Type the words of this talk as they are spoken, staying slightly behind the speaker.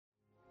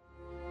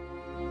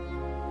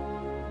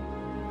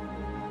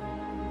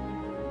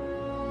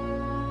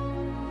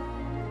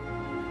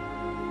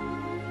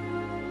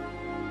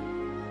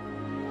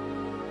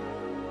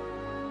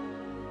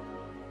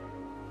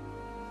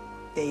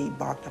they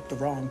barked up the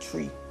wrong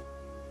tree.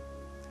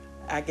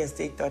 I guess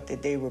they thought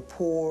that they were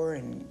poor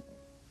and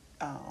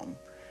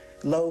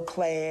low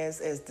class,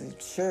 as the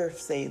sheriff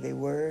say they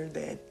were,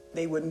 that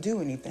they wouldn't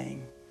do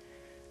anything.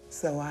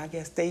 So I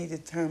guess they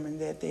determined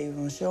that they were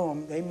going to show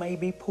them they may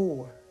be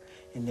poor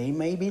and they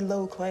may be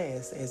low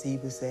class, as he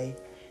would say,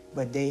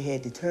 but they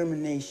had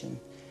determination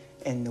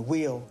and the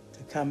will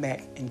to come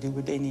back and do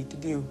what they need to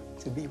do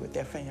to be with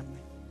their family.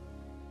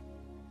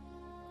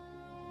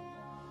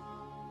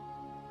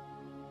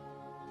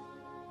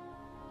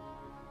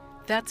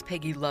 That's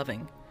Peggy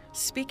Loving,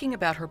 speaking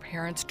about her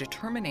parents'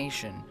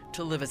 determination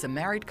to live as a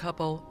married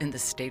couple in the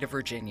state of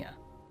Virginia.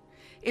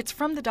 It's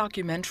from the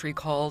documentary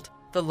called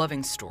The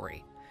Loving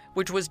Story,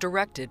 which was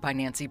directed by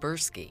Nancy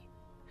Buirski.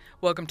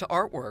 Welcome to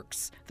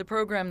Artworks, the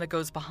program that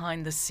goes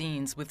behind the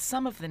scenes with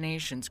some of the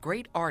nation's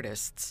great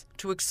artists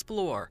to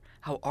explore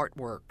how art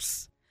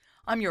works.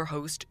 I'm your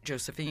host,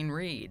 Josephine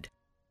Reed.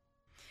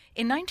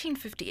 In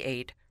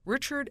 1958,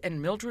 Richard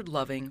and Mildred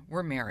Loving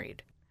were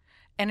married,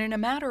 and in a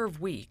matter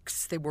of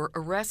weeks, they were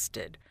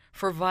arrested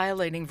for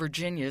violating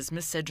Virginia's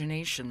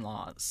miscegenation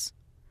laws.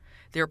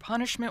 Their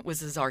punishment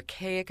was as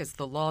archaic as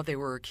the law they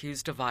were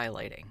accused of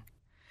violating: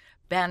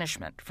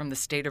 banishment from the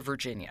state of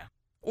Virginia,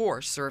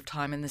 or serve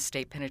time in the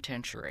state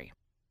penitentiary.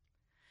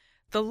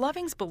 The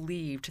Lovings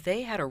believed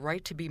they had a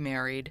right to be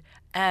married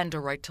and a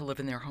right to live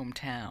in their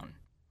hometown.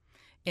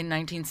 In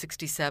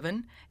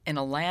 1967, in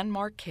a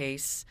landmark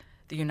case,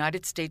 the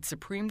United States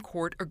Supreme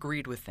Court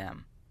agreed with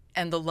them,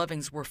 and the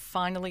Lovings were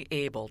finally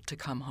able to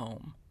come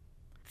home.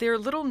 Their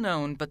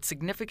little-known but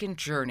significant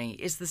journey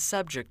is the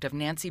subject of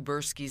Nancy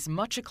Buirski's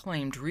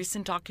much-acclaimed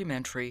recent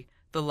documentary,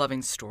 The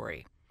Loving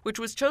Story, which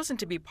was chosen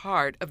to be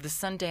part of the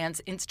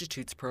Sundance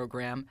Institute's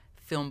program,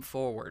 Film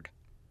Forward.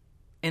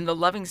 In The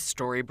Loving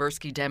Story,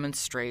 Buirski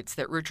demonstrates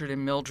that Richard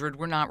and Mildred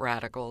were not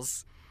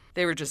radicals.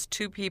 They were just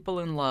two people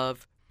in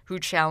love who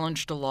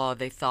challenged a law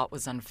they thought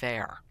was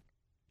unfair.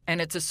 And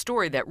it's a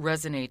story that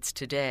resonates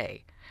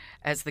today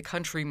as the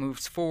country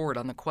moves forward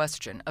on the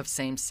question of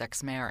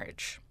same-sex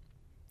marriage.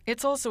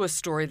 It's also a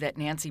story that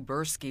Nancy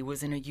Buirski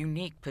was in a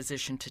unique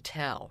position to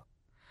tell.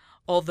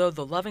 Although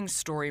The Loving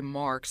Story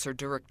marks her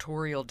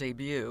directorial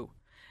debut,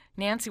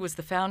 Nancy was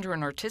the founder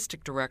and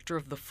artistic director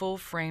of the Full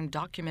Frame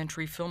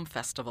Documentary Film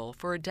Festival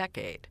for a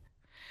decade.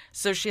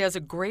 So she has a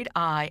great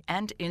eye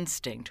and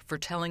instinct for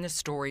telling a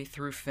story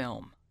through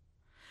film.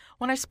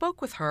 When I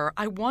spoke with her,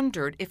 I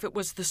wondered if it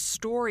was the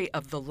story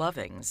of the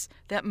Lovings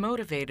that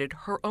motivated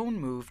her own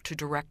move to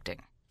directing.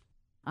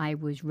 I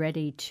was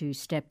ready to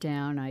step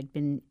down. I'd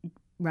been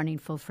running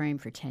Full Frame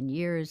for 10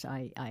 years.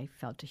 I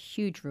felt a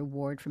huge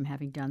reward from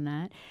having done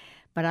that.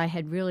 But I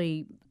had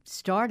really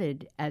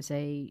started as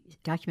a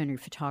documentary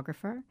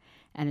photographer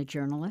and a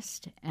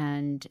journalist,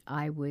 and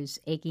I was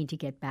aching to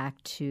get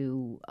back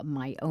to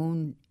my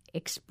own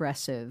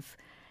expressive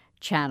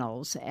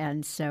channels.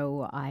 And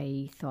so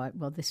I thought,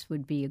 well, this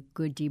would be a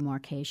good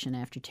demarcation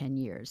after 10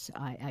 years.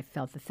 I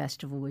felt the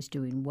festival was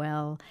doing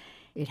well.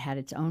 It had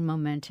its own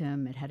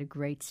momentum. It had a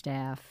great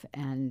staff,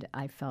 and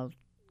I felt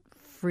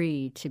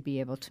free to be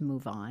able to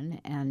move on.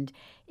 And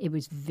it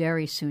was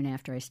very soon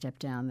after I stepped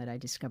down that I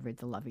discovered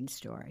The Loving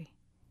Story.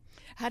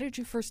 How did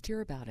you first hear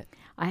about it?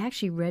 I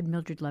actually read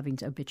Mildred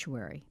Loving's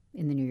obituary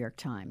in the New York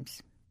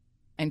Times.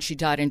 And she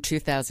died in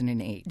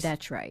 2008.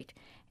 That's right.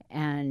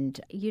 And,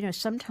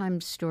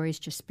 sometimes stories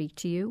just speak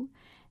to you.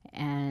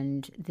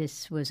 And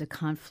this was a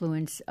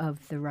confluence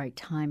of the right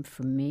time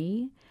for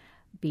me,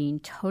 being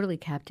totally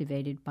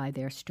captivated by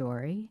their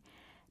story,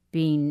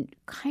 being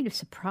kind of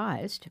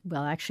surprised,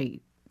 well, actually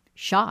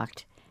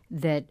shocked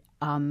that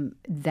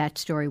that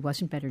story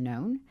wasn't better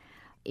known.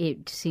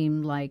 It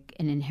seemed like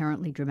an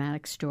inherently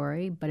dramatic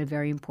story, but a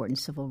very important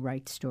civil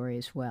rights story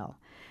as well.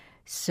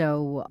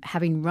 So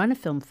having run a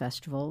film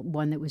festival,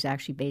 one that was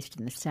actually based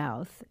in the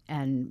South,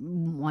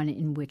 and one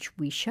in which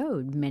we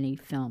showed many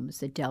films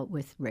that dealt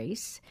with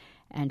race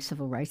and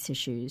civil rights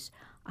issues,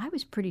 I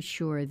was pretty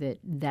sure that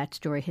that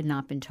story had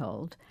not been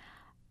told,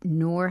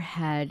 nor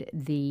had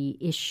the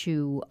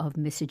issue of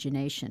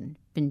miscegenation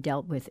been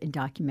dealt with in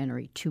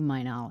documentary, to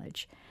my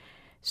knowledge.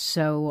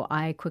 So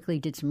I quickly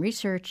did some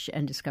research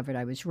and discovered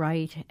I was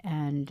right,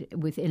 and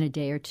within a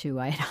day or two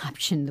I had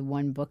optioned the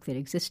one book that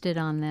existed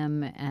on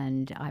them,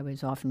 and I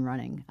was off and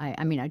running.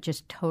 I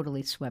just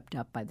totally swept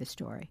up by the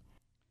story.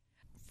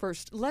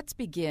 First, let's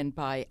begin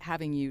by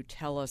having you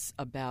tell us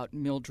about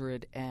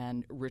Mildred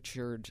and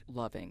Richard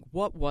Loving.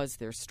 What was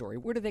their story?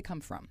 Where do they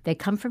come from? They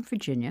come from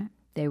Virginia.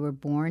 They were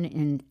born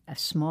in a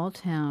small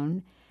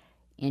town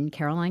in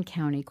Caroline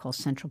County called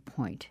Central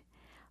Point.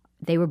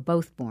 They were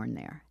both born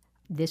there.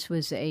 This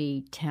was a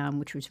town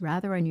which was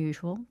rather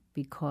unusual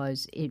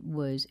because it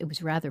was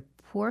a rather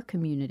poor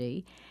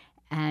community,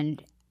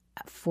 and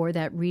for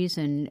that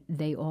reason,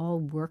 they all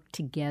worked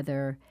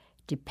together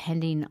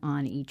depending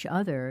on each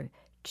other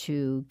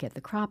to get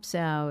the crops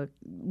out,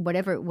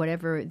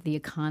 whatever the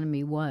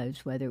economy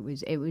was, whether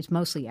it was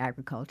mostly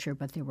agriculture,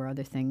 but there were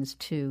other things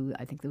too.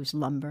 I think there was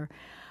lumber.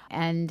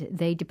 And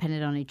they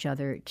depended on each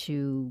other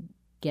to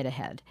get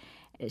ahead.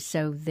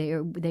 So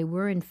they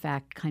were, in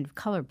fact, kind of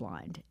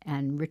colorblind.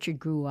 And Richard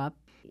grew up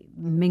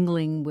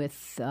mingling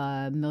with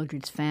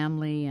Mildred's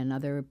family and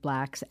other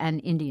blacks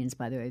and Indians,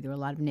 by the way. There were a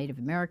lot of Native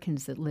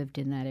Americans that lived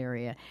in that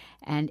area.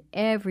 And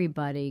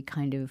everybody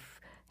kind of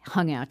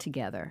hung out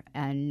together,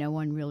 and no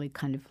one really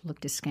kind of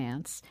looked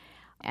askance.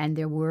 And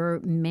there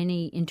were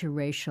many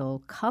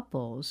interracial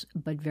couples,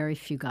 but very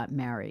few got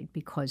married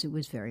because it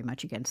was very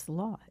much against the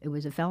law. It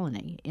was a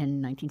felony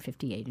in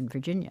 1958 in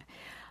Virginia.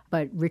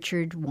 But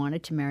Richard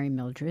wanted to marry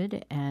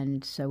Mildred,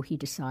 and so he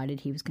decided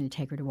he was going to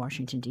take her to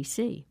Washington,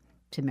 D.C.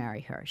 to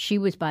marry her. She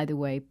was, by the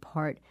way,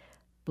 part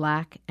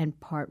black and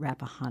part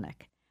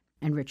Rappahannock,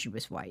 and Richard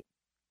was white.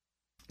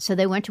 So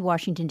they went to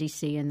Washington,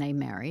 D.C., and they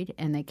married,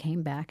 and they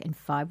came back, and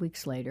 5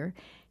 weeks later,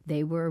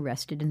 they were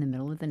arrested in the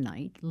middle of the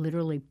night,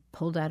 literally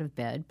pulled out of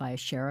bed by a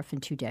sheriff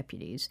and 2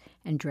 deputies,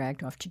 and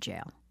dragged off to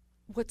jail.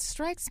 What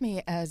strikes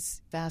me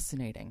as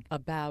fascinating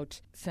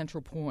about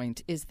Central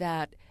Point is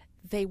that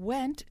they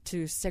went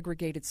to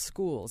segregated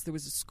schools. There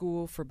was a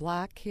school for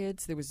black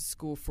kids, there was a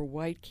school for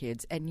white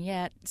kids, and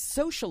yet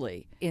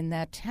socially in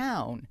that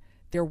town,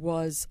 there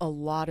was a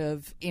lot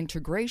of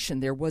integration.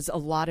 There was a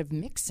lot of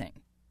mixing.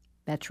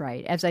 That's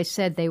right. As I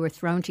said, they were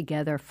thrown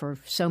together for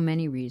so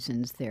many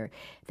reasons. The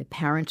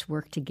parents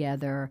worked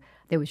together.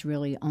 There was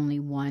really only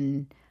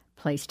one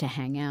place to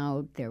hang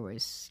out. There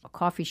was a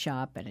coffee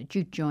shop and a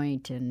juke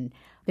joint, and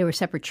there were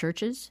separate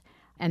churches,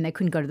 and they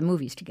couldn't go to the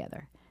movies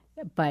together.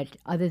 But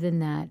other than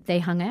that, they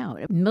hung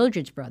out.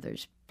 Mildred's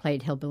brothers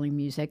played hillbilly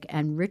music,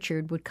 and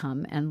Richard would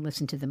come and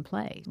listen to them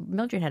play.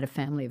 Mildred had a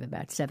family of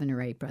about 7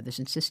 or 8 brothers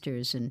and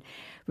sisters, and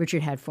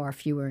Richard had far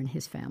fewer in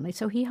his family.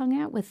 So he hung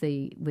out with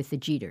the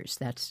Jeters.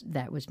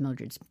 That was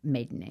Mildred's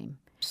maiden name.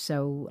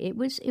 So it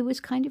was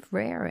kind of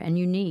rare and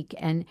unique,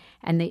 and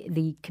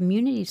the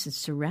communities that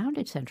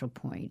surrounded Central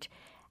Point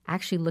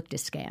actually looked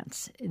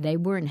askance. They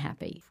weren't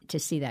happy to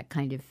see that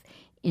kind of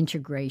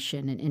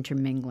integration and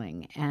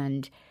intermingling.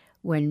 And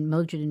when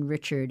Mildred and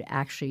Richard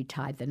actually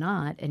tied the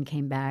knot and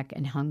came back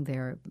and hung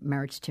their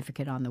marriage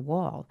certificate on the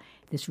wall,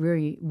 this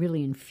really,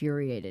 really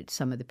infuriated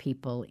some of the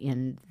people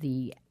in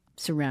the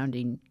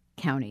surrounding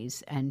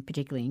counties, and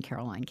particularly in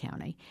Caroline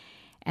County.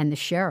 And the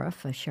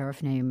sheriff, a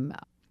sheriff named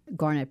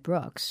Garnett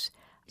Brooks,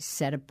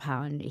 set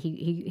upon,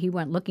 he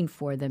went looking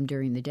for them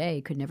during the day,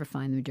 could never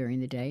find them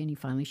during the day, and he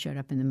finally showed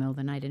up in the middle of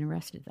the night and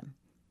arrested them.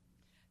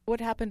 What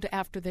happened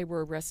after they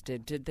were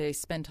arrested? Did they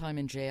spend time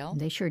in jail?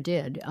 They sure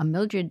did.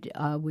 Mildred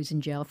was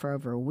in jail for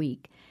over a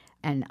week,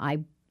 and I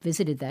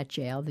visited that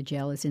jail. The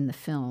jail is in the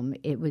film.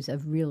 It was a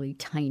really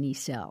tiny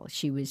cell.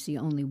 She was the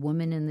only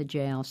woman in the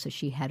jail, so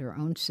she had her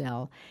own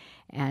cell,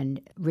 and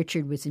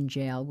Richard was in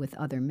jail with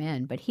other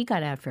men, but he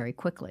got out very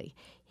quickly.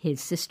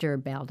 His sister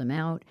bailed him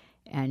out,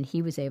 and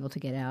he was able to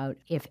get out.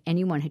 If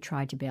anyone had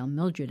tried to bail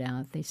Mildred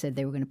out, they said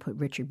they were going to put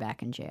Richard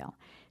back in jail.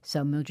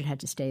 So Mildred had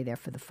to stay there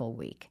for the full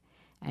week.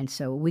 And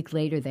so a week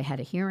later, they had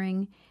a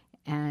hearing,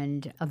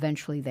 and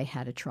eventually they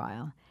had a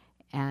trial.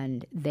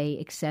 And they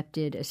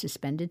accepted a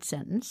suspended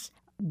sentence,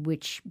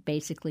 which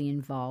basically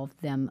involved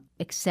them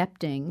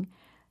accepting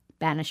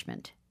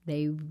banishment.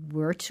 They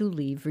were to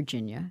leave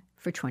Virginia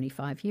for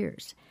 25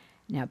 years.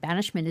 Now,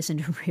 banishment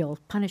isn't a real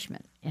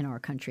punishment in our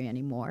country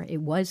anymore.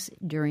 It was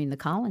during the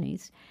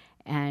colonies,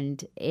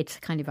 and it's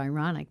kind of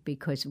ironic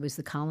because it was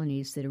the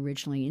colonies that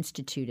originally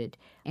instituted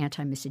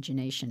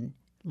anti-miscegenation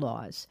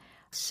laws.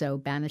 So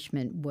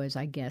banishment was,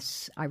 I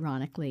guess,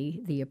 ironically,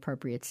 the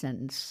appropriate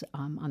sentence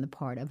on the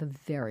part of a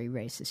very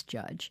racist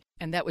judge.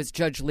 And that was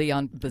Judge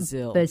Leon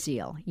Bazile.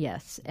 Bazile,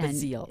 yes.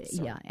 Bazile,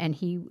 yeah, and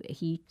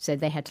he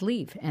said they had to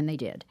leave, and they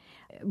did.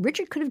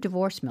 Richard could have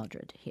divorced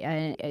Mildred.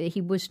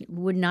 He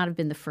would not have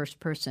been the first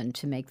person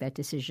to make that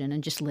decision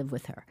and just live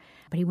with her.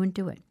 But he wouldn't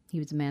do it. He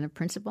was a man of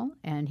principle,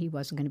 and he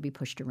wasn't going to be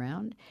pushed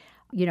around.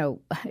 You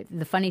know,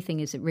 the funny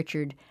thing is that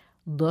Richard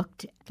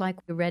looked like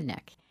a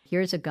redneck.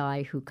 Here's a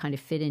guy who kind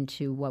of fit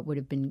into what would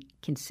have been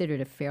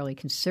considered a fairly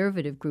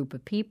conservative group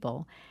of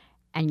people,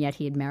 and yet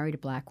he had married a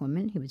black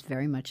woman. He was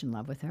very much in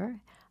love with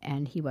her,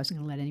 and he wasn't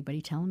going to let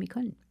anybody tell him he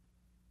couldn't.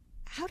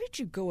 How did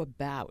you go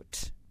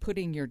about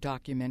putting your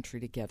documentary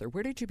together?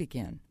 Where did you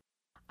begin?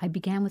 I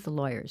began with the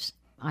lawyers.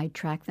 I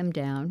tracked them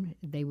down.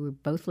 They were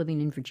both living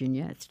in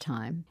Virginia at the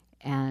time,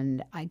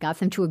 and I got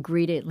them to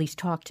agree to at least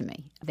talk to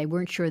me. They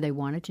weren't sure they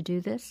wanted to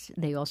do this.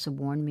 They also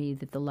warned me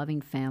that the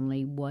Loving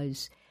family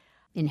was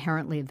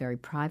inherently a very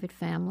private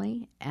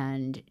family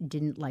and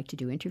didn't like to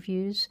do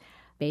interviews.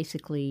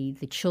 Basically,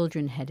 the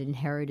children had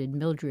inherited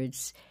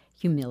Mildred's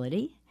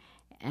humility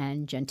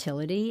and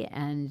gentility,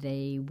 and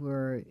they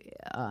were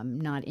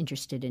not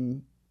interested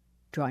in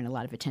drawing a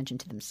lot of attention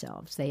to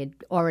themselves. They had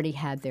already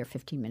had their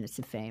 15 minutes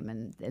of fame,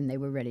 and they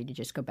were ready to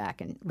just go back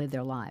and live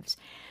their lives.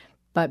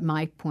 But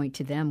my point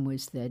to them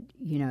was that,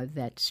 you know,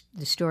 that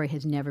the story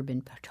has never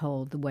been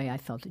told the way I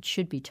felt it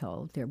should be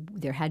told.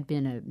 There had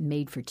been a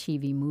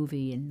made-for-TV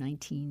movie in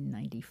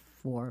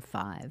 1994 or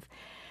 5,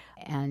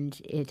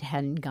 and it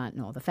hadn't gotten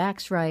all the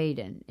facts right.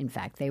 And, in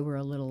fact, they were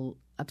a little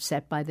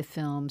upset by the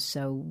film.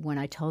 So when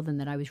I told them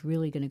that I was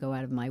really going to go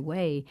out of my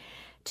way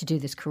to do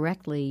this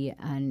correctly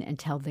and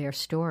tell their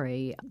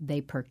story, they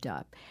perked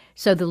up.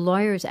 So the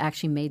lawyers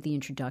actually made the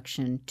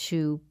introduction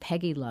to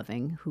Peggy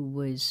Loving,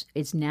 who is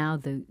now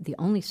the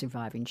only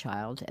surviving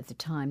child. At the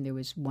time, there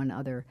was one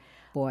other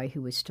boy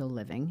who was still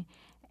living,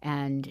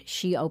 and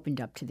she opened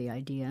up to the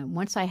idea.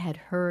 Once I had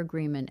her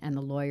agreement and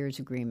the lawyer's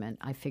agreement,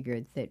 I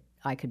figured that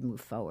I could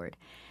move forward.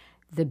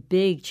 The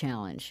big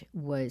challenge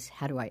was,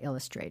 how do I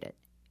illustrate it?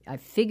 I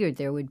figured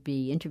there would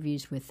be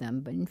interviews with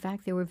them, but in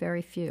fact there were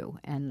very few,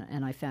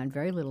 and I found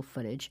very little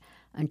footage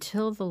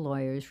until the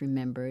lawyers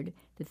remembered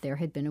that there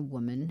had been a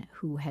woman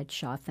who had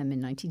shot them in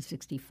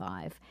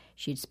 1965.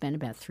 She had spent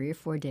about 3 or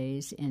 4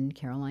 days in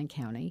Caroline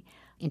County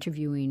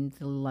interviewing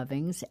the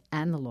Lovings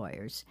and the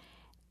lawyers,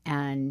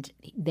 and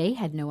they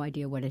had no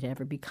idea what had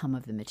ever become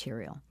of the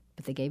material.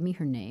 But they gave me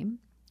her name.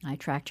 I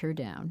tracked her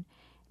down,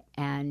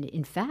 and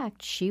in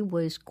fact she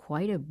was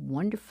quite a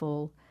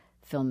wonderful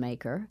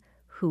filmmaker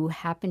who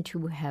happened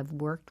to have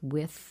worked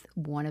with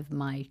one of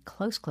my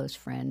close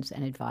friends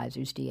and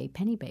advisors, D.A.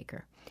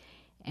 Pennybaker.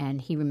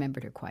 And he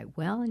remembered her quite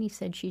well, and he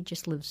said she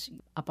just lives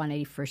up on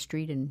 81st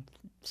Street and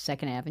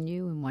 2nd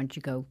Avenue, and why don't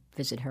you go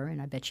visit her,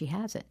 and I bet she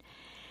has it.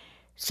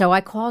 So I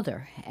called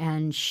her,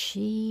 and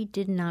she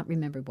did not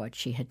remember what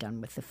she had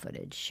done with the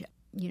footage.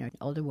 You know, an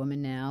older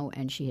woman now,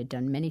 and she had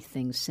done many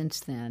things since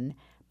then,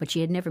 but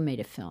she had never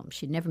made a film.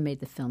 She'd never made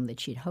the film that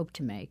she'd hoped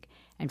to make,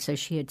 and so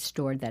she had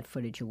stored that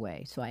footage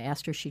away. So I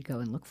asked her if she'd go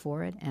and look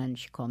for it, and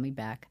she called me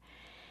back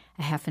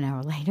a half an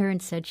hour later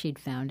and said she'd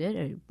found it.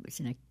 It was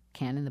in a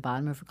can in the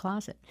bottom of her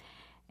closet.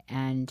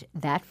 And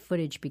that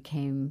footage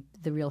became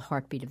the real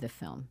heartbeat of the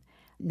film.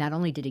 Not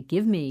only did it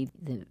give me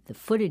the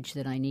footage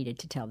that I needed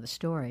to tell the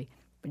story,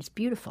 but it's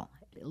beautiful.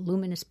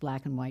 Luminous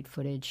black and white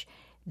footage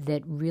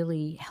that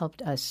really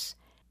helped us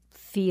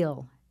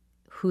feel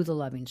who the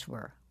Lovings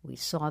were. We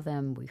saw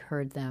them, we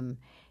heard them.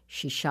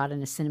 She shot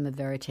in a cinema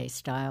verite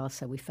style,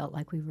 so we felt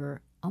like we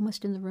were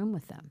almost in the room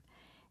with them.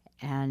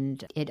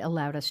 And it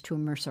allowed us to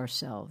immerse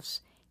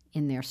ourselves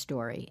in their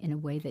story in a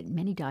way that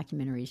many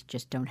documentaries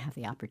just don't have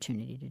the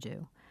opportunity to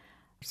do.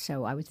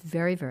 So I was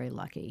very, very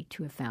lucky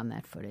to have found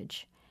that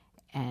footage,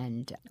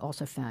 and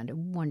also found a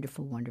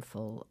wonderful,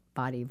 wonderful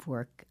body of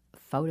work,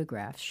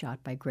 photographs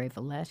shot by Gray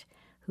Vallette,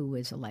 who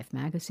was a Life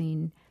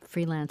magazine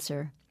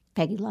freelancer.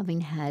 Peggy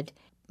Loving had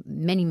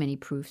many, many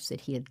proofs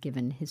that he had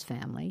given his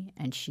family,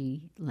 and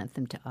she lent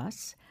them to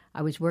us.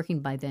 I was working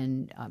by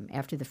then,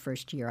 after the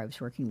first year, I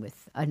was working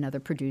with another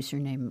producer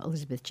named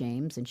Elizabeth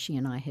James, and she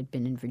and I had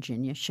been in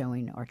Virginia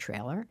showing our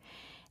trailer.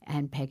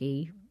 And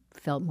Peggy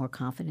felt more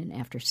confident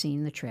after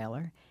seeing the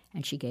trailer,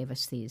 and she gave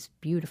us these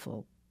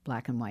beautiful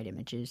black and white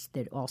images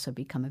that also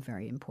become a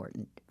very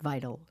important,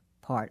 vital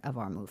part of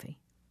our movie.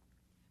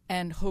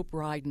 And Hope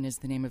Ryden is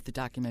the name of the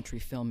documentary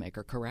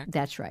filmmaker, correct?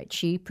 That's right.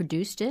 She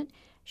produced it.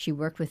 She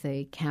worked with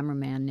a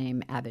cameraman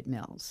named Abbott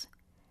Mills.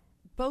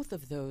 Both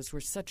of those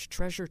were such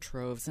treasure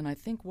troves, and I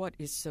think what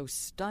is so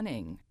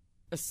stunning,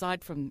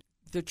 aside from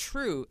the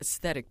true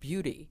aesthetic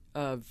beauty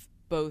of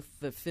both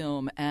the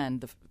film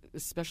and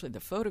especially the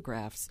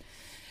photographs,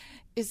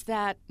 is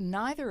that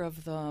neither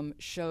of them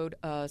showed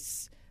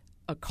us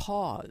a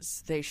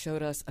cause. They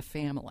showed us a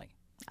family.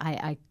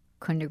 I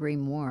couldn't agree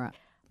more.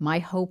 My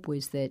hope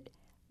was that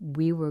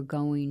we were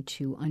going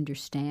to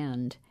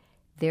understand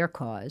their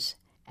cause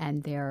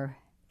and their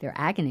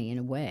agony in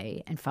a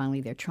way, and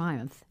finally their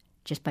triumph,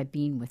 just by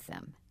being with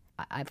them.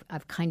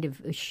 I've kind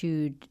of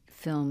eschewed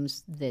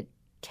films that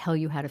tell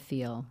you how to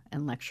feel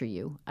and lecture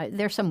you.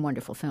 There are some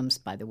wonderful films,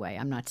 by the way.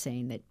 I'm not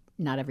saying that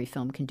not every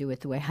film can do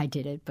it the way I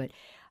did it, but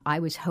I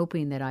was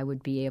hoping that I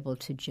would be able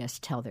to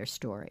just tell their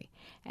story,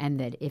 and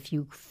that if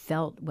you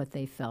felt what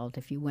they felt,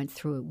 if you went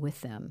through it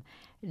with them,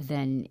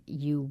 then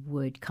you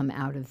would come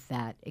out of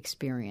that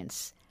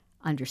experience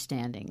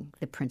understanding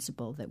the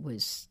principle that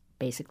was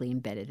basically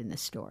embedded in the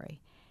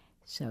story.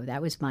 So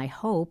that was my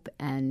hope,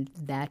 and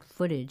that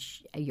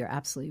footage, you're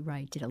absolutely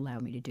right, did allow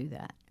me to do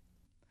that.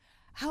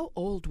 How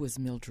old was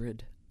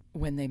Mildred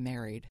when they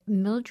married?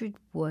 Mildred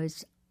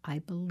was, I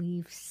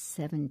believe,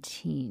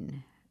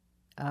 17.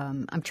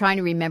 I'm trying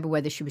to remember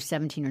whether she was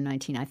 17 or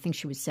 19. I think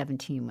she was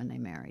 17 when they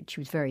married.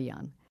 She was very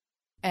young.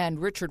 And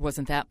Richard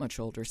wasn't that much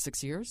older,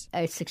 6 years?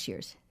 6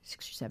 years,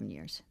 6 or 7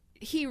 years.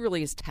 He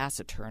really is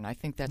taciturn. I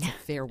think that's a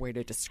fair way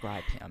to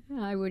describe him.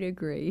 I would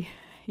agree.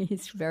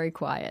 He's very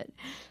quiet.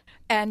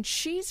 And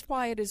she's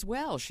quiet as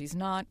well. She's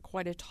not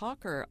quite a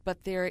talker,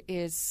 but there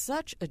is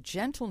such a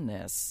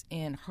gentleness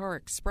in her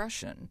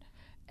expression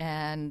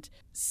and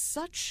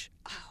such,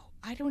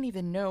 I don't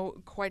even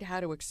know quite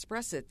how to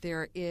express it.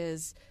 There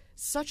is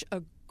such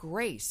a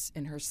grace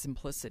in her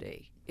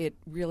simplicity. It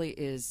really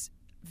is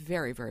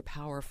very, very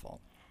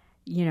powerful.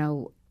 You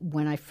know,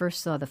 when I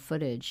first saw the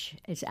footage,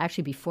 it's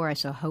actually before I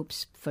saw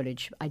Hope's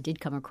footage, I did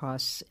come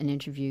across an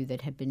interview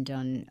that had been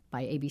done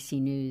by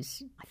ABC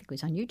News, I think it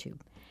was on YouTube.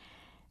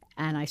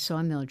 And I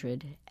saw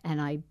Mildred,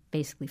 and I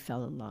basically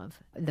fell in love.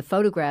 The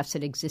photographs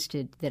that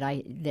existed that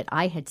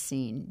I had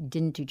seen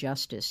didn't do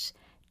justice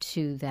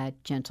to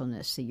that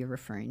gentleness that you're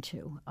referring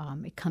to.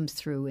 It comes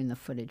through in the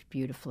footage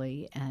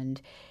beautifully,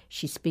 and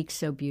she speaks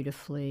so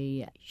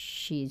beautifully.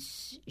 She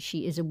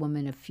is a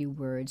woman of few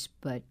words,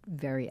 but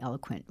very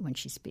eloquent when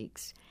she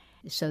speaks.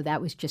 So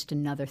that was just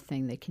another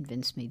thing that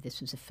convinced me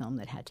this was a film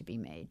that had to be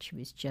made. She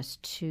was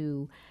just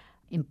too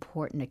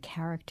important a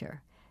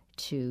character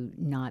to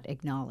not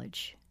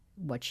acknowledge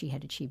what she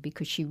had achieved,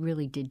 because she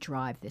really did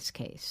drive this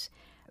case.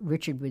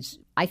 Richard was,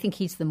 I think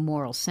he's the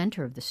moral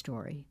center of the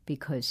story,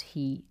 because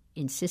he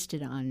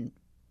insisted on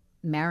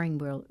marrying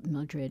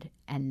Mildred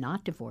and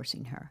not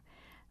divorcing her,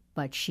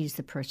 but she's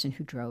the person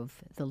who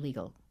drove the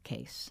legal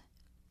case.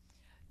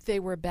 They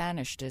were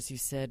banished, as you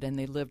said, and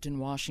they lived in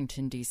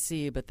Washington,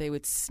 D.C., but they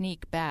would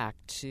sneak back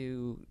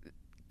to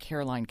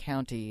Caroline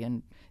County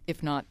and,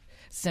 if not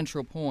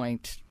Central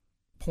Point,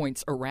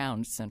 points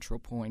around Central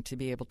Point to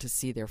be able to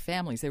see their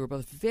families. They were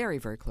both very,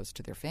 very close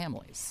to their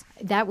families.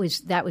 That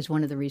was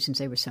one of the reasons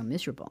they were so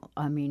miserable.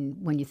 I mean,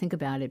 when you think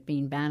about it,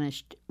 being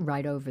banished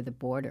right over the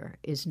border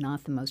is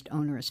not the most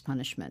onerous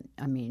punishment.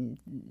 I mean,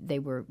 they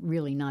were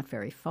really not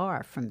very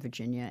far from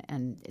Virginia,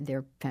 and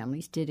their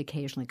families did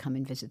occasionally come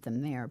and visit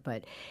them there.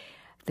 But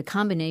the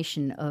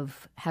combination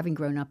of having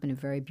grown up in a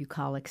very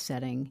bucolic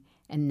setting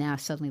and now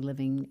suddenly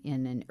living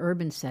in an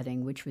urban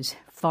setting, which was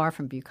far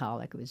from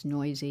bucolic. It was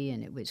noisy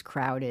and it was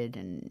crowded,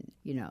 and,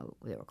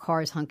 there were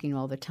cars honking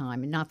all the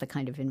time, and not the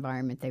kind of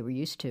environment they were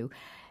used to.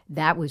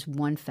 That was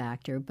one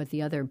factor. But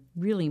the other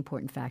really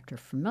important factor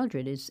for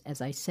Mildred is, as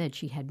I said,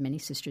 she had many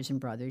sisters and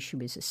brothers. She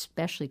was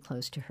especially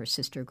close to her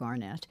sister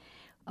Garnett,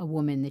 a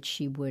woman that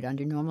she would,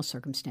 under normal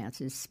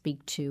circumstances,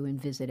 speak to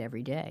and visit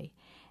every day.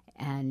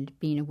 And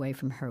being away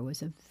from her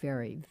was a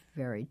very,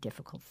 very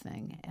difficult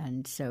thing.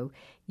 And so,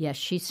 yes,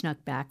 she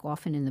snuck back,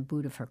 often in the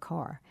boot of her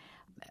car.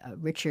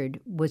 Richard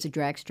was a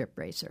drag strip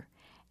racer.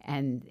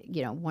 And,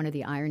 one of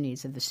the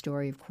ironies of the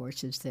story, of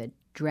course, is that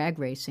drag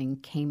racing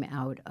came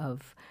out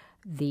of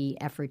the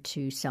effort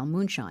to sell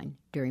moonshine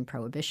during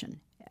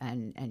Prohibition.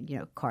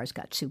 And cars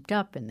got souped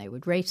up and they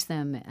would race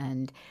them,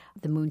 and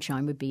the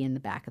moonshine would be in the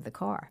back of the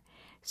car.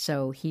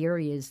 So here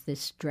he is,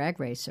 this drag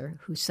racer,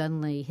 who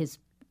suddenly his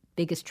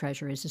biggest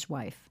treasure is his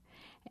wife.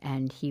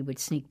 And he would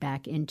sneak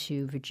back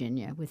into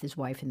Virginia with his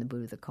wife in the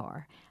boot of the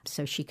car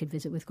so she could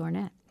visit with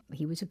Garnett.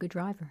 He was a good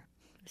driver.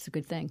 It's a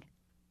good thing.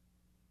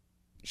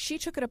 She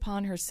took it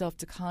upon herself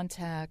to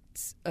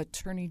contact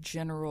Attorney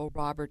General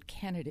Robert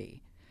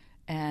Kennedy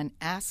and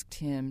asked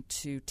him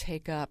to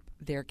take up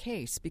their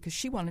case because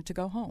she wanted to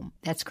go home.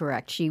 That's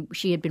correct.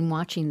 She had been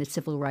watching the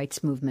civil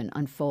rights movement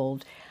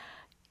unfold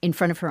in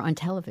front of her on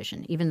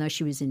television. Even though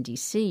she was in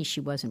D.C.,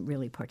 she wasn't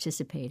really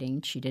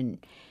participating. She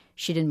didn't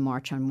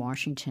march on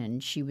Washington.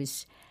 She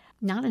was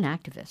not an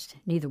activist.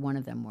 Neither one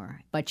of them were.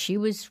 But she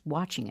was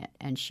watching it,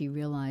 and she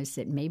realized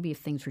that maybe if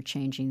things were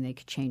changing, they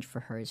could change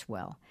for her as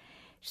well.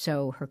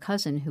 So her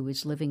cousin, who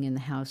was living in the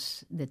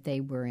house that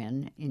they were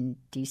in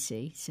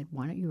D.C., said,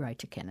 "Why don't you write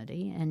to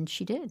Kennedy?" And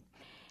she did.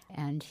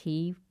 And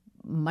he,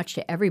 much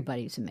to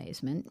everybody's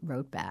amazement,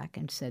 wrote back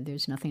and said,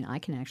 "There's nothing I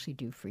can actually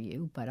do for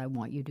you, but I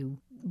want you to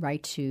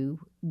write to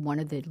one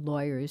of the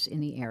lawyers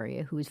in the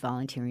area who was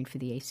volunteering for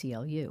the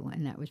ACLU,"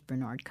 and that was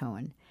Bernard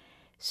Cohen.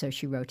 So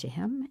she wrote to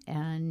him,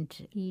 and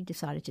he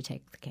decided to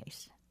take the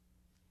case.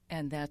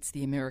 And that's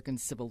the American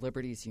Civil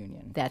Liberties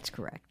Union. That's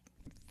correct.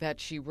 That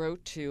she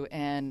wrote to,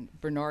 and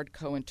Bernard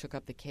Cohen took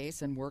up the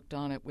case and worked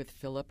on it with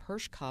Philip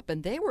Hirschkopf,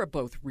 and they were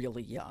both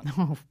really young.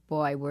 Oh,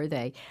 boy, were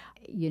they.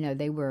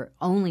 They were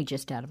only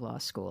just out of law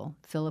school.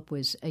 Philip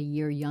was a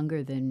year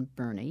younger than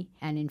Bernie,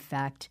 and in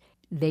fact,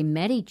 they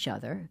met each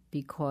other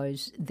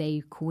because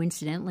they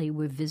coincidentally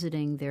were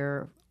visiting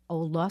their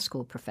old law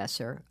school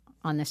professor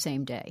on the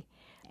same day.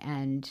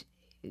 And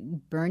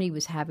Bernie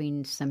was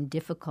having some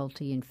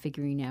difficulty in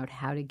figuring out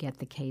how to get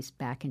the case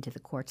back into the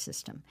court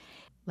system.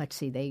 Let's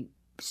see, they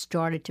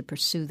started to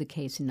pursue the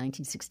case in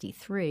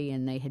 1963,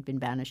 and they had been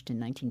banished in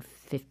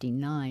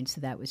 1959, so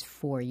that was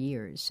 4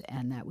 years,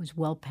 and that was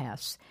well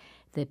past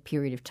the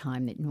period of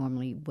time that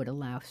normally would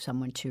allow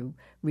someone to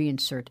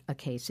reinsert a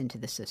case into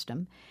the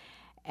system.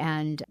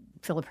 And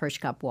Philip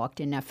Hirschkopf walked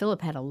in. Now,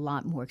 Philip had a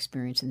lot more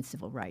experience in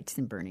civil rights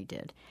than Bernie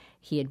did.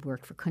 He had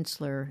worked for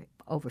Kunstler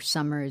over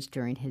summers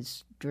during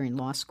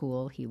law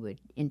school. He would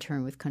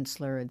intern with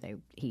Kunstler.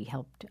 He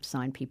helped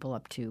sign people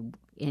up to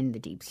in the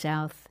Deep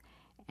South.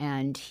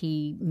 And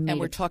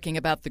we're talking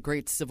about the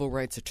great civil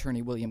rights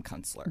attorney, William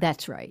Kunstler.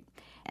 That's right.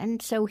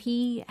 And so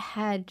he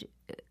had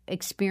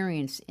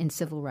experience in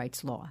civil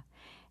rights law.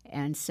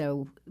 And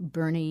so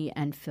Bernie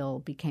and Phil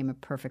became a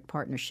perfect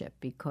partnership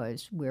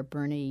because where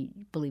Bernie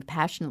believed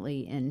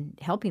passionately in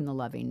helping the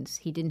Lovings,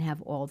 he didn't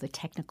have all the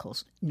technical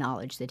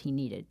knowledge that he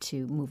needed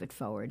to move it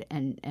forward,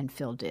 and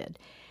Phil did.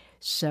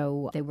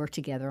 So they worked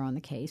together on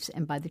the case,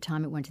 and by the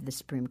time it went to the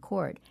Supreme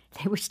Court,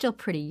 they were still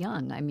pretty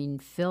young. I mean,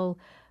 Phil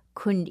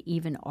couldn't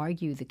even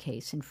argue the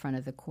case in front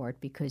of the court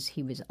because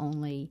he was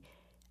only,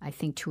 I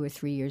think, 2 or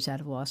 3 years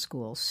out of law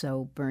school.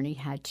 So Bernie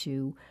had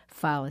to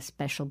file a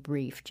special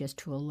brief just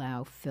to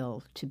allow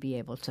Phil to be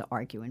able to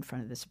argue in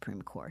front of the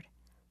Supreme Court.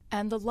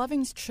 And the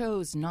Lovings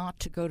chose not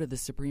to go to the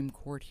Supreme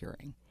Court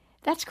hearing.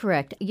 That's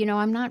correct.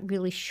 I'm not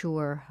really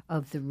sure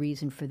of the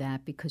reason for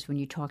that because when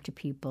you talk to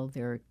people,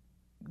 there are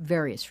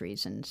various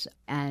reasons.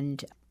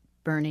 And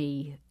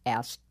Bernie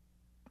asked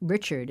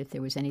Richard if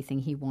there was anything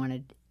he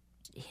wanted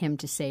him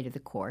to say to the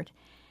court.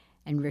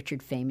 And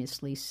Richard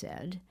famously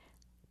said,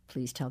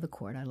 "Please tell the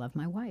court I love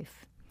my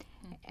wife."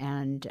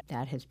 And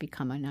that has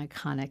become an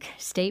iconic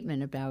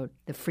statement about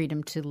the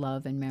freedom to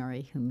love and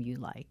marry whom you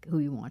like, who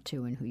you want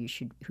to, and who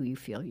you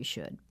feel you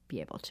should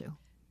be able to.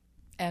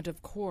 And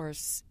of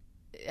course,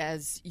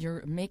 as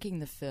you're making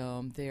the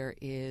film, there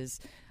is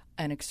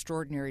an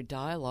extraordinary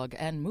dialogue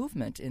and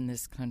movement in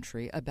this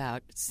country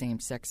about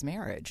same-sex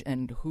marriage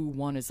and who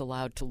one is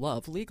allowed to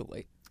love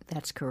legally.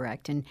 That's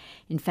correct. And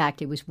in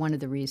fact, it was one of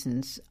the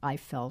reasons I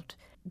felt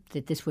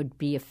that this would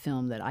be a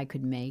film that I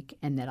could make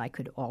and that I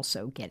could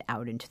also get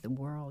out into the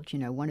world.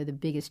 One of the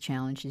biggest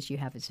challenges you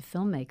have as a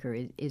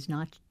filmmaker is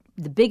not –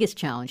 the biggest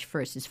challenge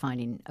first is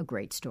finding a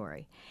great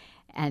story.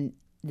 And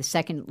the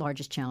second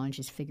largest challenge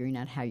is figuring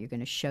out how you're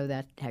going to show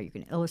that, how you're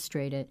going to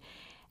illustrate it.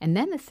 And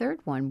then the third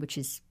one, which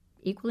is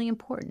equally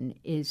important,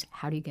 is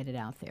how do you get it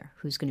out there?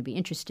 Who's going to be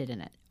interested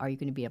in it? Are you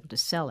going to be able to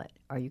sell it?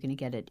 Are you going to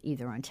get it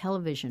either on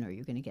television? Or are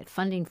you going to get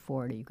funding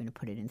for it? Are you going to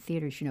put it in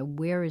theaters?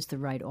 Where is the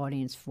right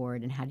audience for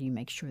it, and how do you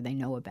make sure they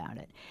know about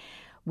it?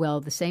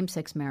 Well, the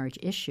same-sex marriage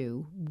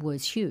issue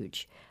was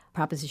huge.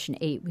 Proposition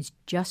 8 was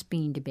just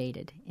being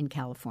debated in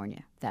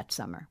California that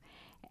summer.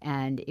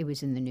 And it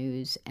was in the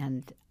news,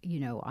 and,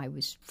 I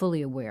was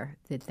fully aware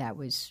that that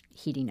was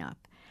heating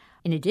up.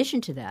 In addition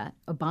to that,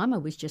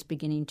 Obama was just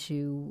beginning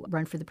to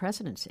run for the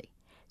presidency.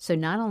 So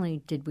not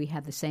only did we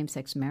have the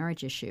same-sex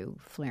marriage issue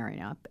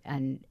flaring up,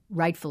 and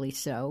rightfully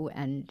so,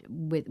 and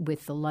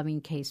with the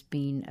Loving case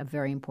being a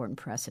very important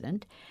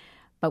precedent,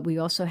 but we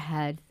also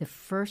had the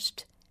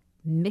first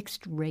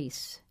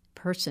mixed-race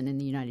person in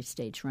the United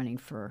States running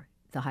for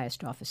the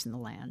highest office in the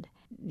land.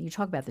 You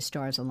talk about the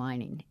stars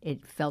aligning.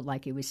 It felt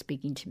like it was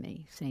speaking to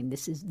me, saying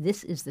this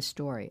is the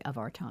story of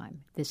our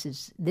time. This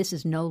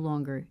is no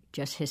longer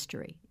just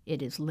history.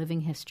 It is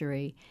living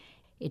history.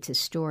 It's a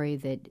story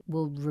that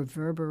will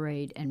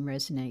reverberate and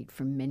resonate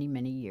for many,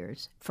 many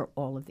years for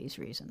all of these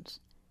reasons.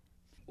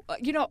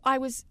 I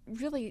was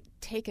really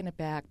taken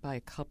aback by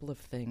a couple of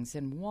things,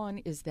 and one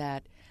is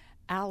that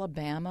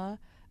Alabama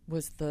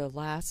was the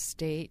last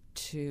state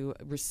to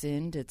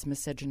rescind its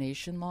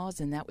miscegenation laws,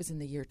 and that was in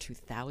the year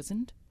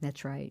 2000.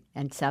 That's right.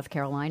 And South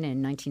Carolina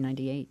in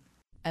 1998.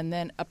 And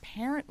then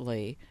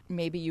apparently,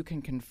 maybe you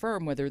can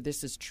confirm whether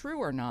this is true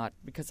or not,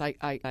 because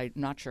I'm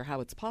not sure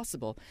how it's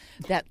possible,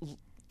 that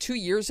 2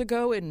 years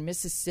ago in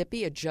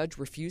Mississippi, a judge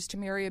refused to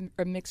marry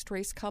a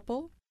mixed-race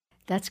couple?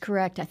 That's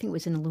correct. I think it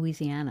was in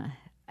Louisiana.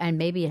 And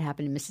maybe it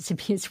happened in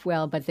Mississippi as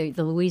well, but the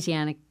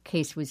Louisiana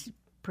case was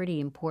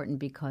pretty important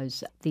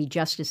because the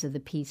justice of the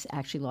peace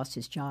actually lost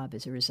his job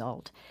as a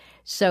result.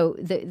 So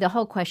the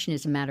whole question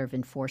is a matter of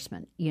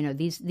enforcement.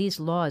 These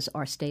laws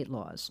are state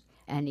laws.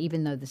 And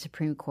even though the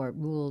Supreme Court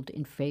ruled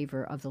in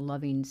favor of the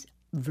Lovings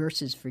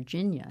versus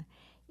Virginia,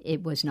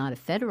 it was not a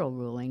federal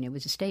ruling, it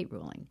was a state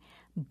ruling.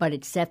 But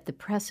it set the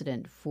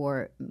precedent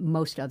for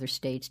most other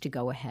states to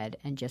go ahead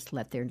and just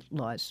let their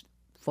laws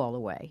fall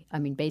away. I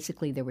mean,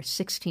 basically there were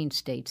 16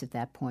 states at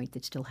that point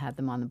that still had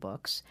them on the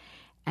books.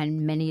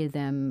 And many of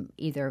them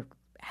either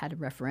had a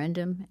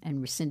referendum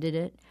and rescinded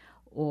it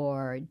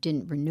or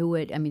didn't renew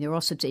it. I mean, there are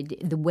all sorts of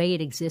 – the way it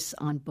exists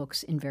on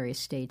books in various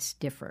states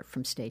differ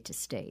from state to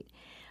state.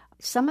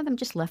 Some of them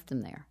just left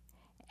them there.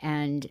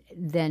 And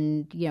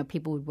then,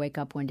 people would wake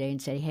up one day and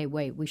say, hey,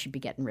 wait, we should be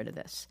getting rid of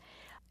this.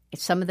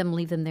 Some of them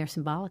leave them there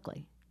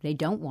symbolically. They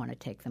don't want to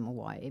take them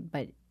away,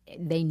 but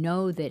they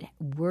know that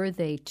were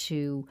they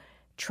to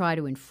try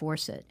to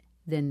enforce it,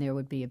 then there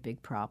would be a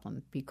big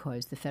problem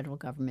because the federal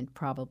government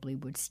probably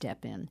would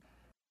step in.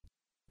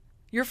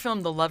 Your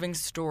film, The Loving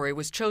Story,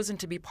 was chosen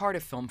to be part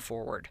of Film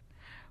Forward,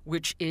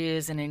 which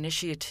is an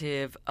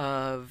initiative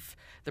of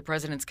the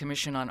President's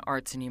Commission on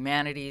Arts and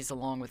Humanities,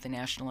 along with the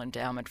National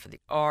Endowment for the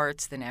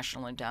Arts, the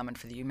National Endowment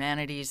for the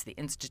Humanities, the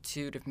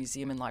Institute of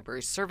Museum and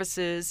Library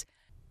Services.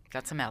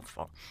 That's a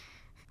mouthful.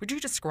 Would you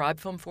describe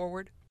Film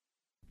Forward?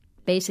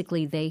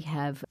 Basically, they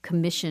have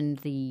commissioned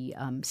the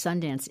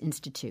Sundance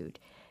Institute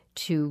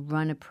to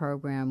run a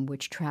program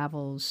which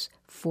travels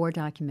 4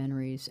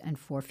 documentaries and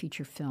 4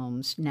 feature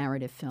films,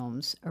 narrative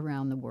films,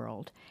 around the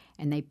world.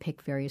 And they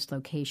pick various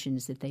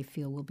locations that they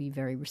feel will be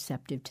very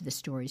receptive to the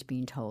stories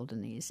being told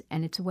in these.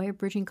 And it's a way of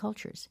bridging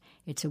cultures.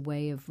 It's a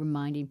way of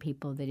reminding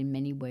people that in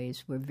many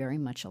ways we're very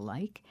much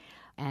alike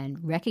and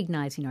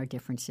recognizing our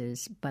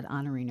differences but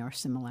honoring our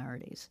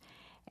similarities.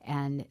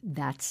 And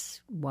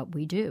that's what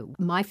we do.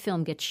 My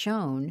film gets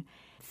shown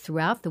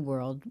throughout the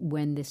world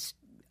when this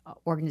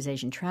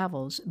organization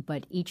travels,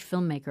 but each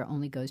filmmaker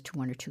only goes to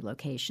 1 or 2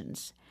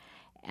 locations.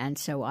 And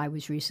so I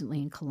was recently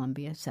in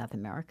Colombia, South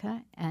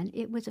America, and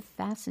it was a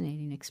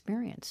fascinating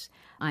experience.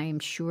 I am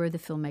sure the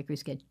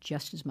filmmakers get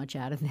just as much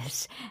out of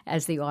this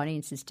as the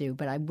audiences do,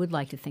 but I would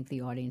like to think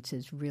the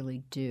audiences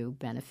really do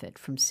benefit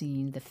from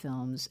seeing the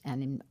films,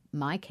 and in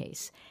my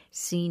case,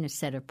 seeing a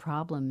set of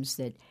problems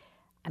that,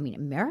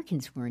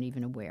 Americans weren't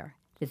even aware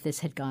that this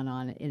had gone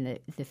on in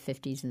the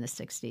 50s and the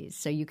 60s.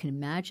 So you can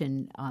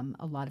imagine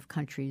a lot of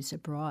countries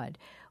abroad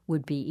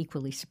would be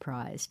equally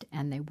surprised,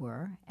 and they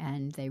were,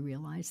 and they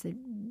realized that,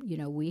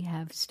 we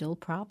have still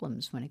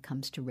problems when it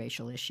comes to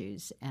racial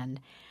issues. And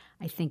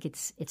I think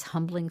it's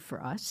humbling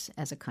for us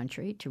as a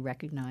country to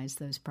recognize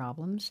those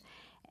problems.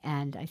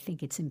 And I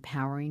think it's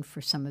empowering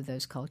for some of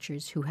those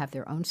cultures who have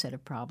their own set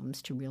of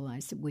problems to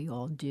realize that we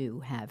all do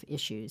have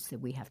issues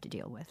that we have to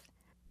deal with.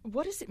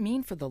 What does it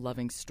mean for The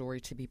Loving Story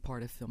to be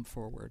part of Film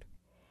Forward?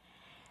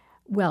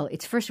 Well,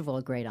 it's first of all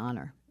a great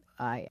honor.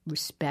 I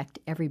respect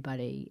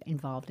everybody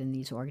involved in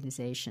these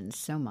organizations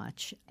so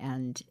much,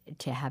 and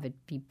to have it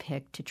be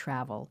picked to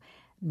travel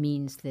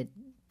means that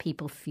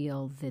people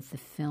feel that the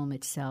film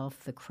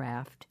itself, the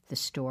craft, the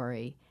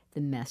story,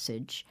 the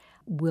message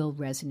will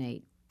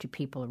resonate to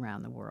people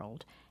around the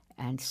world.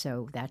 And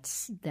so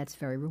that's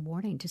very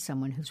rewarding to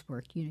someone who's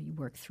worked, you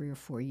work 3 or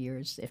 4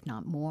 years, if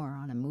not more,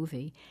 on a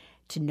movie,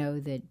 to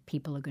know that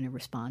people are going to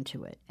respond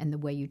to it. And the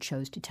way you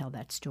chose to tell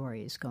that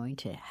story is going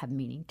to have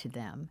meaning to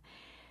them.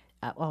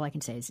 All I can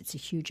say is it's a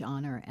huge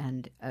honor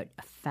and a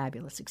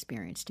fabulous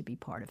experience to be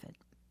part of it.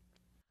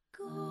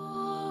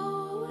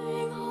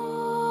 Going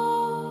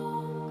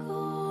home,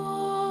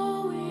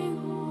 going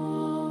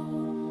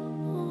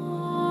home,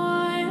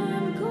 I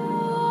am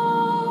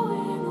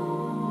going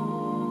home,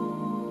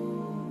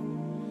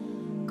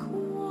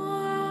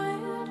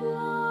 quiet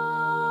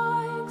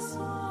like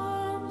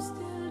some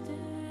still day,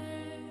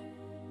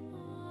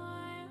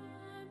 I am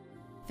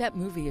That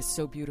movie is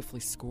so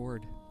beautifully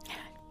scored.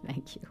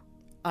 Thank you.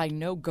 I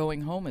know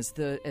Going Home as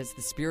the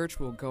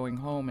spiritual Going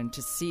Home, and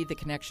to see the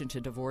connection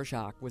to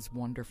Dvorak was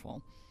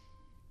wonderful.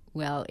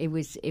 Well, it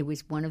was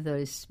one of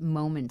those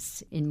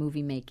moments in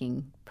movie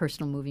making,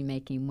 personal movie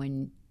making,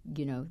 when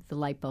the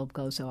light bulb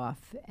goes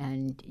off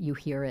and you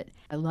hear it.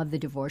 I love the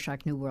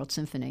Dvorak New World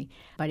Symphony,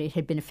 but it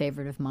had been a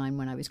favorite of mine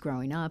when I was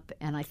growing up,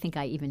 and I think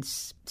I even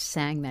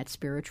sang that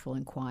spiritual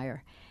in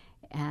choir.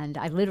 And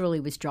I literally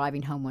was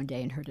driving home one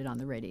day and heard it on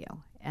the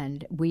radio.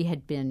 And we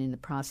had been in the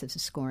process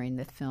of scoring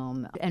the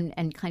film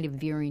and kind of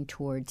veering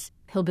towards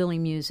hillbilly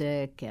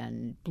music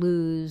and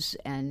blues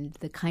and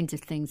the kinds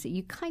of things that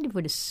you kind of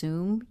would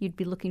assume you'd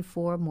be looking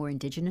for, more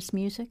indigenous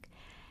music.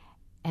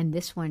 And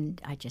this one,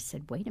 I just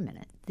said, wait a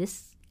minute,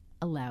 this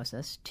allows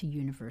us to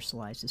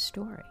universalize the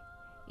story.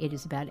 It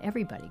is about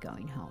everybody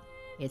going home.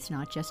 It's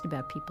not just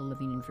about people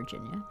living in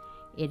Virginia.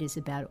 It is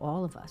about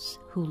all of us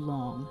who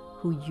long,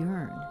 who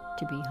yearn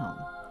to be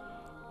home.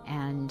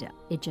 And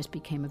it just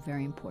became a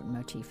very important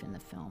motif in the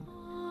film.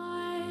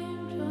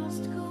 I'm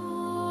just going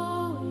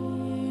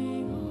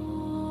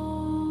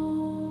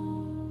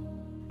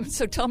home.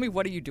 So tell me,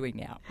 what are you doing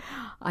now?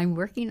 I'm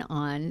working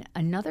on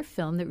another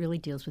film that really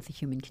deals with the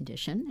human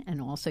condition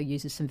and also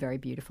uses some very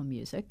beautiful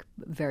music,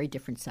 very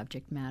different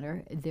subject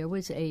matter. There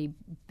was a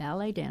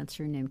ballet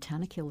dancer named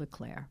Tanneke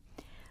Leclerc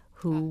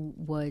who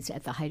was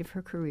at the height of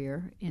her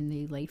career in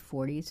the late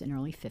 40s and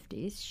early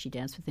 50s. She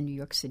danced with the New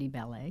York City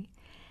Ballet.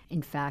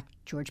 In fact,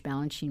 George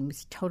Balanchine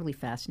was totally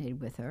fascinated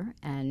with her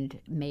and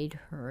made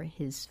her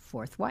his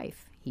fourth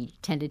wife. He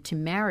tended to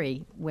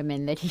marry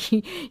women that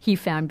he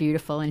found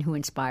beautiful and who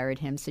inspired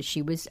him, so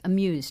she was a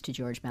muse to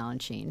George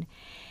Balanchine.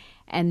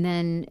 And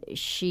then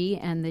she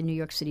and the New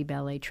York City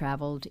Ballet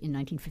traveled in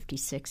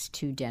 1956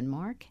 to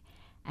Denmark,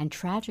 and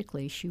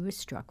tragically she was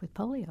struck with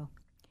polio.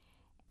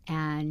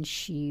 And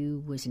she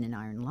was in an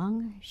iron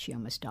lung, she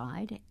almost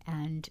died,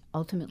 and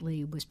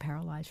ultimately was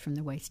paralyzed from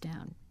the waist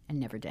down and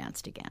never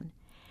danced again.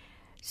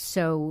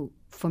 So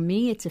for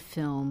me, it's a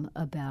film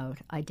about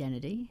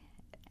identity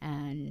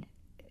and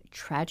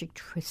tragic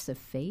twists of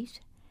fate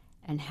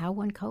and how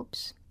one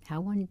copes,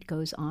 how one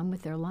goes on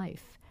with their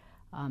life.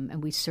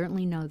 And we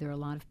certainly know there are a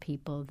lot of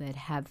people that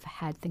have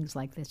had things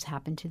like this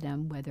happen to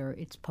them, whether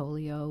it's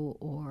polio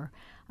or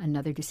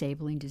another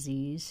disabling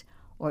disease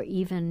or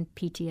even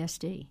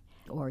PTSD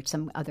or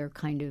some other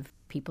kind of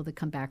people that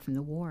come back from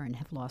the war and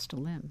have lost a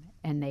limb,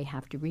 and they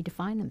have to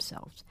redefine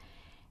themselves.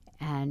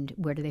 And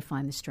where do they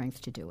find the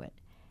strength to do it?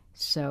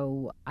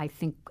 So I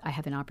think I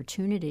have an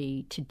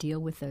opportunity to deal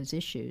with those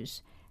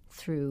issues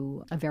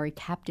through a very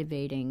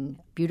captivating,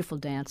 beautiful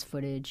dance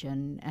footage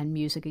and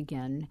music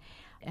again.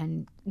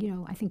 And,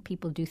 I think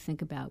people do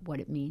think about what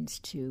it means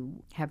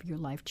to have your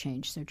life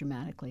change so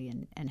dramatically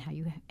and how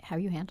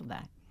you handle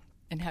that.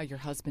 And how your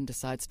husband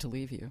decides to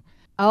leave you.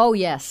 Oh,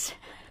 yes.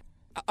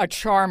 A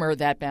charmer,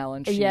 that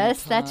Balanchine.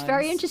 Yes, that's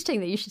very interesting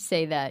that you should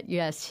say that.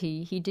 Yes,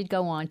 he did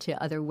go on to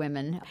other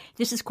women.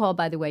 This is called,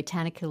 by the way,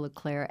 Tanneke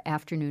Leclerc,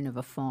 Afternoon of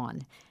a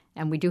Faun.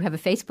 And we do have a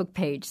Facebook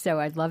page, so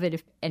I'd love it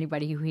if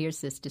anybody who hears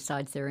this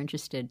decides they're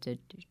interested to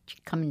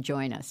come and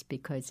join us,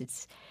 because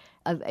it's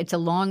a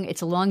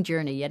long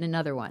journey, yet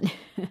another one.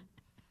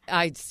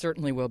 I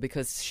certainly will,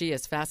 because she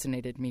has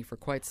fascinated me for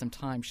quite some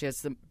time. She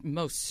has the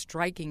most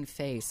striking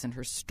face, and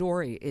her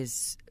story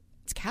is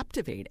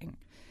captivating.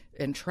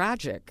 and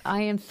tragic.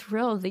 I am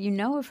thrilled that you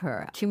know of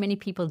her. Too many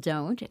people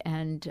don't.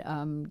 And,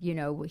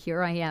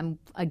 here I am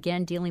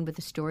again dealing with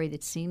a story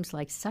that seems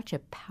like such a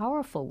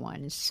powerful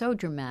one, so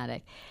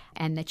dramatic,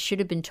 and that should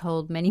have been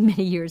told many,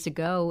 many years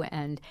ago.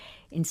 And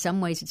in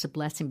some ways it's a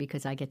blessing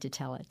because I get to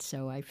tell it.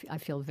 So I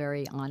feel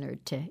very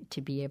honored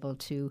to be able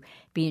to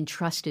be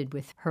entrusted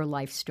with her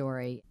life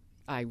story.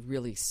 I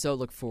really so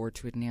look forward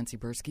to it, Nancy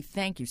Buirski.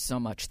 Thank you so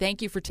much.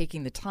 Thank you for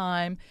taking the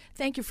time.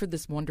 Thank you for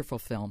this wonderful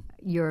film.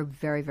 You're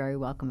very, very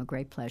welcome. A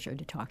great pleasure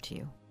to talk to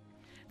you.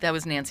 That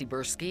was Nancy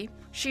Buirski.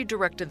 She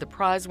directed the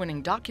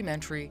prize-winning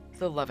documentary,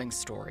 The Loving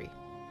Story.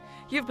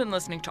 You've been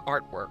listening to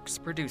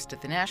Artworks, produced at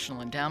the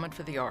National Endowment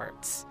for the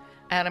Arts.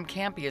 Adam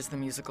Campy is the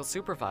musical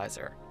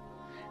supervisor.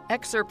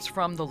 Excerpts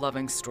from The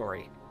Loving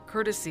Story,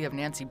 courtesy of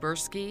Nancy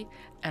Buirski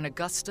and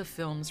Augusta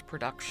Films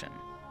production.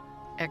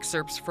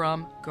 Excerpts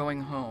from Going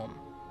Home,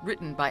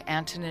 written by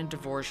Antonin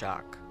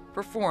Dvorak,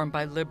 performed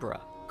by Libra,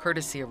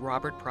 courtesy of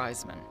Robert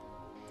Prizeman.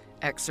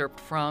 Excerpt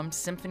from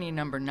Symphony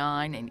No.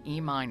 9 in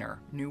E minor,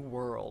 New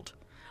World,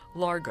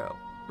 Largo,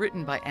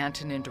 written by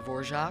Antonin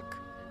Dvorak,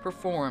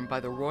 performed by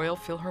the Royal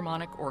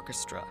Philharmonic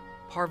Orchestra,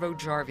 Parvo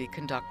Jarvi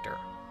conductor,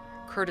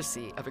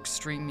 courtesy of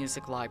Extreme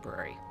Music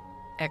Library.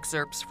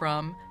 Excerpts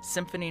from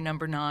Symphony No.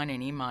 9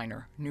 in E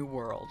minor, New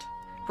World,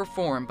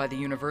 performed by the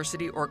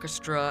University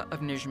Orchestra of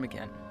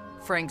Nijmegen,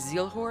 Frank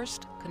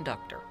Zielhorst,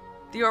 conductor.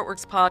 The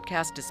Artworks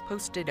podcast is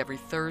posted every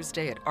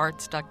Thursday at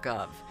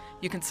arts.gov.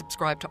 You can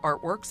subscribe to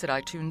Artworks at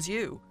iTunes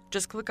U.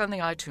 Just click on the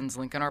iTunes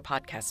link on our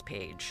podcast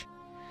page.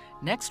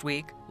 Next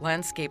week,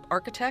 landscape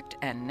architect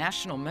and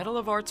National Medal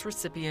of Arts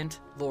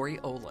recipient Lori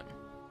Olin.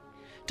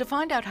 To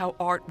find out how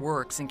art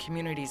works in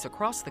communities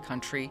across the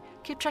country,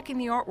 keep checking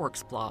the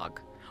Artworks blog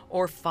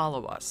or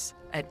follow us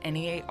at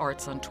NEA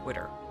Arts on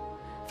Twitter.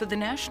 For the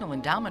National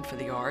Endowment for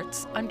the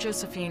Arts, I'm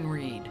Josephine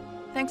Reed.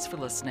 Thanks for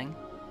listening.